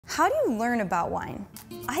How do you learn about wine?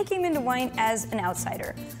 I came into wine as an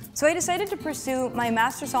outsider, so I decided to pursue my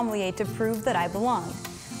Master Sommelier to prove that I belonged.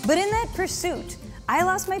 But in that pursuit, I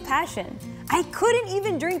lost my passion. I couldn't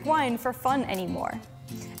even drink wine for fun anymore.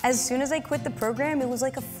 As soon as I quit the program, it was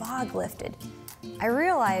like a fog lifted. I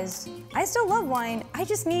realized I still love wine, I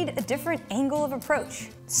just need a different angle of approach.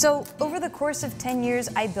 So over the course of 10 years,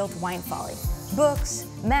 I built Wine Folly. Books,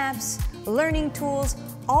 maps, learning tools,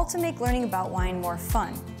 all to make learning about wine more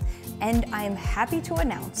fun. And I am happy to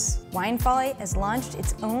announce Wine Folly has launched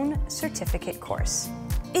its own certificate course.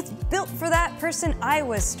 It's built for that person I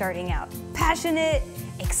was starting out, passionate,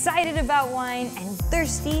 excited about wine, and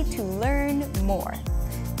thirsty to learn more.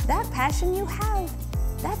 That passion you have,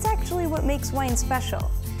 that's actually what makes wine special,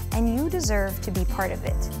 and you deserve to be part of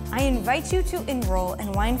it. I invite you to enroll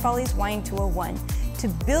in Wine Folly's Wine 201 to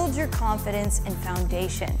build your confidence and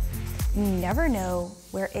foundation. You never know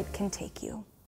where it can take you.